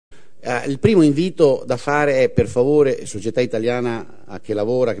Il primo invito da fare è, per favore, società italiana che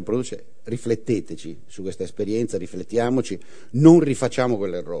lavora, che produce, rifletteteci su questa esperienza, riflettiamoci, non rifacciamo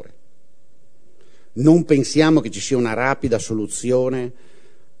quell'errore. Non pensiamo che ci sia una rapida soluzione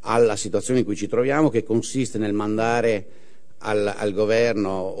alla situazione in cui ci troviamo, che consiste nel mandare al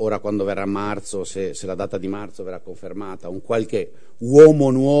governo, ora quando verrà marzo, se la data di marzo verrà confermata, un qualche uomo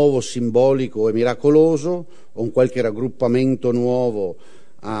nuovo, simbolico e miracoloso, o un qualche raggruppamento nuovo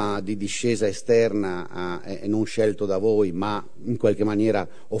di discesa esterna e non scelto da voi, ma in qualche maniera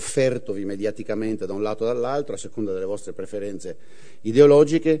offertovi mediaticamente da un lato o dall'altro, a seconda delle vostre preferenze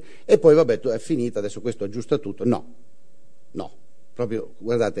ideologiche, e poi vabbè, è finita, adesso questo aggiusta tutto. No, proprio,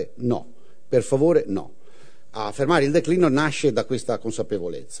 guardate, no, per favore no. A fermare il declino nasce da questa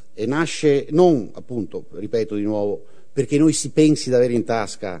consapevolezza, e nasce non, appunto, ripeto di nuovo, perché noi si pensi di avere in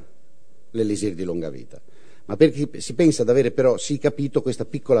tasca l'elisir di longa vita, ma perché si pensa di avere però sì capito questa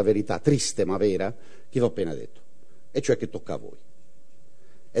piccola verità, triste ma vera, che vi ho appena detto, e cioè che tocca a voi.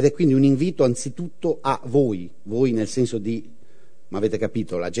 Ed è quindi un invito anzitutto a voi nel senso di, ma avete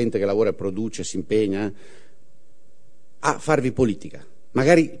capito, la gente che lavora e produce, si impegna, a farvi politica,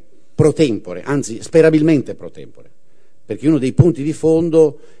 magari pro tempore, anzi sperabilmente pro tempore, perché uno dei punti di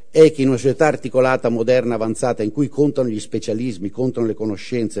fondo è che in una società articolata, moderna, avanzata, in cui contano gli specialismi, contano le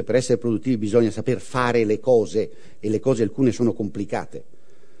conoscenze, per essere produttivi bisogna saper fare le cose, e le cose alcune sono complicate.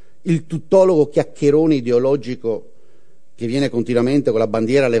 Il tuttologo chiacchierone ideologico che viene continuamente con la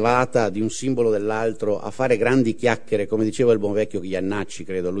bandiera levata di un simbolo dell'altro a fare grandi chiacchiere, come diceva il buon vecchio Iannacci,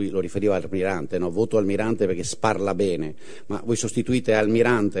 credo, lui lo riferiva all'Almirante, no? Voto Almirante perché sparla bene, ma voi sostituite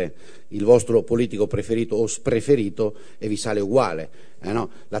Almirante il vostro politico preferito o spreferito e vi sale uguale,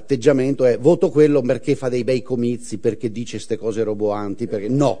 no? L'atteggiamento è voto quello perché fa dei bei comizi, perché dice ste cose roboanti, perché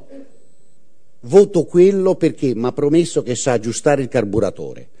no, voto quello perché mi ha promesso che sa aggiustare il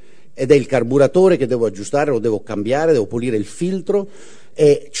carburatore, ed è il carburatore che devo aggiustare, lo devo cambiare, devo pulire il filtro,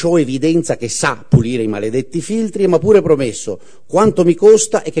 e c'ho evidenza che sa pulire i maledetti filtri, e mi ha pure promesso quanto mi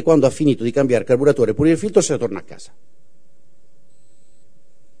costa e che quando ha finito di cambiare il carburatore e pulire il filtro se ne torna a casa.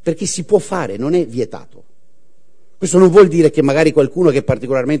 Perché si può fare, non è vietato. Questo non vuol dire che magari qualcuno che è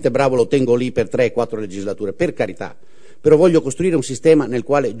particolarmente bravo lo tengo lì per 3-4 legislature, per carità, però voglio costruire un sistema nel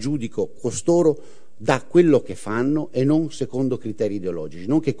quale giudico costoro da quello che fanno e non secondo criteri ideologici,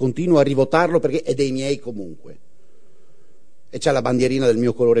 non che continuo a rivotarlo perché è dei miei comunque e c'ha la bandierina del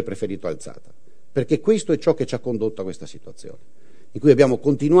mio colore preferito alzata, perché questo è ciò che ci ha condotto a questa situazione, in cui abbiamo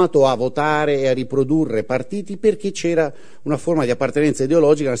continuato a votare e a riprodurre partiti perché c'era una forma di appartenenza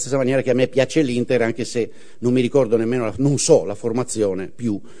ideologica, alla stessa maniera che a me piace l'Inter, anche se non mi ricordo nemmeno, non so la formazione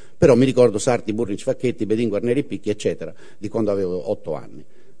più, però mi ricordo Sarti, Boldrin, Facchetti, Bedin, Guarneri, Picchi, eccetera, di quando avevo 8 anni.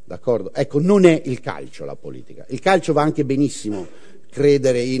 D'accordo? Ecco, non è il calcio la politica. Il calcio va anche benissimo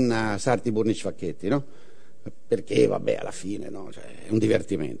credere in Sarti, Boldrin, Facchetti, no? Perché, vabbè, alla fine, no? Cioè, è un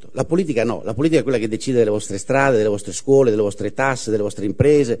divertimento. La politica no, la politica è quella che decide delle vostre strade, delle vostre scuole, delle vostre tasse, delle vostre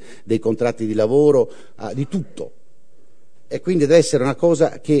imprese, dei contratti di lavoro, di tutto. E quindi deve essere una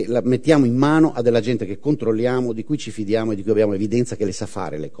cosa che la mettiamo in mano a della gente che controlliamo, di cui ci fidiamo e di cui abbiamo evidenza che le sa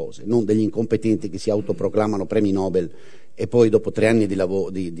fare le cose, non degli incompetenti che si autoproclamano premi Nobel e poi dopo 3 anni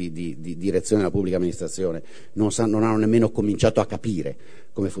di direzione della pubblica amministrazione non hanno nemmeno cominciato a capire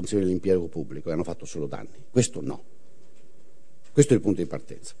come funziona l'impiego pubblico e hanno fatto solo danni. Questo no. Questo è il punto di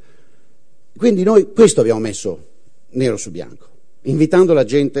partenza. Quindi noi questo abbiamo messo nero su bianco, invitando la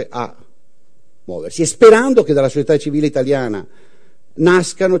gente a muoversi e sperando che dalla società civile italiana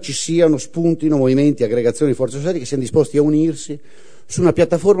nascano, ci siano, spuntino movimenti, aggregazioni, forze sociali che siano disposti a unirsi su una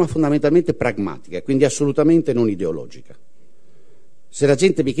piattaforma fondamentalmente pragmatica e quindi assolutamente non ideologica. Se la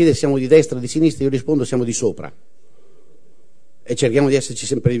gente mi chiede se siamo di destra o di sinistra, io rispondo siamo di sopra e cerchiamo di esserci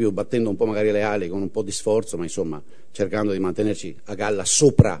sempre di più, battendo un po' magari le ali con un po' di sforzo, ma insomma cercando di mantenerci a galla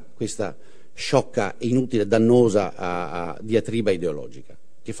sopra questa sciocca, inutile, dannosa diatriba ideologica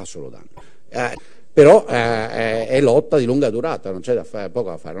che fa solo danno. Però è lotta di lunga durata, non c'è poco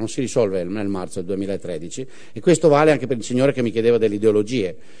da fare, non si risolve nel marzo del 2013 e questo vale anche per il signore che mi chiedeva delle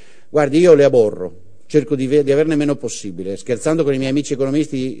ideologie. Guardi, io le aborro, cerco di averne meno possibile, scherzando con i miei amici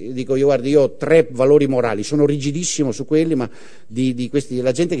economisti dico io, guardi, io ho 3 valori morali, sono rigidissimo su quelli, ma di questi,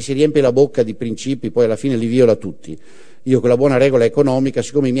 la gente che si riempie la bocca di principi poi alla fine li viola tutti. Io con la buona regola economica,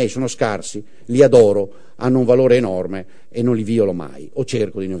 siccome i miei sono scarsi, li adoro, hanno un valore enorme e non li violo mai, o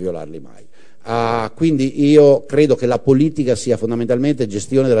cerco di non violarli mai. Quindi io credo che la politica sia fondamentalmente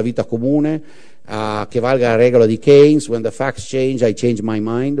gestione della vita comune, che valga la regola di Keynes, when the facts change I change my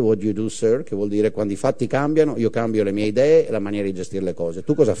mind, what do you do sir, che vuol dire quando i fatti cambiano io cambio le mie idee e la maniera di gestire le cose.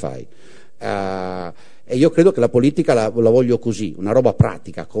 Tu cosa fai? E io credo che la politica la voglio così, una roba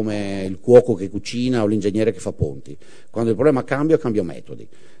pratica, come il cuoco che cucina o l'ingegnere che fa ponti. Quando il problema cambia, cambio metodi,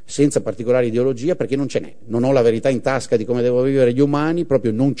 senza particolare ideologia, perché non ce n'è. Non ho la verità in tasca di come devo vivere gli umani,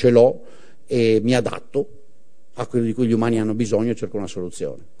 proprio non ce l'ho, e mi adatto a quello di cui gli umani hanno bisogno e cerco una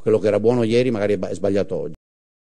soluzione. Quello che era buono ieri magari è sbagliato oggi.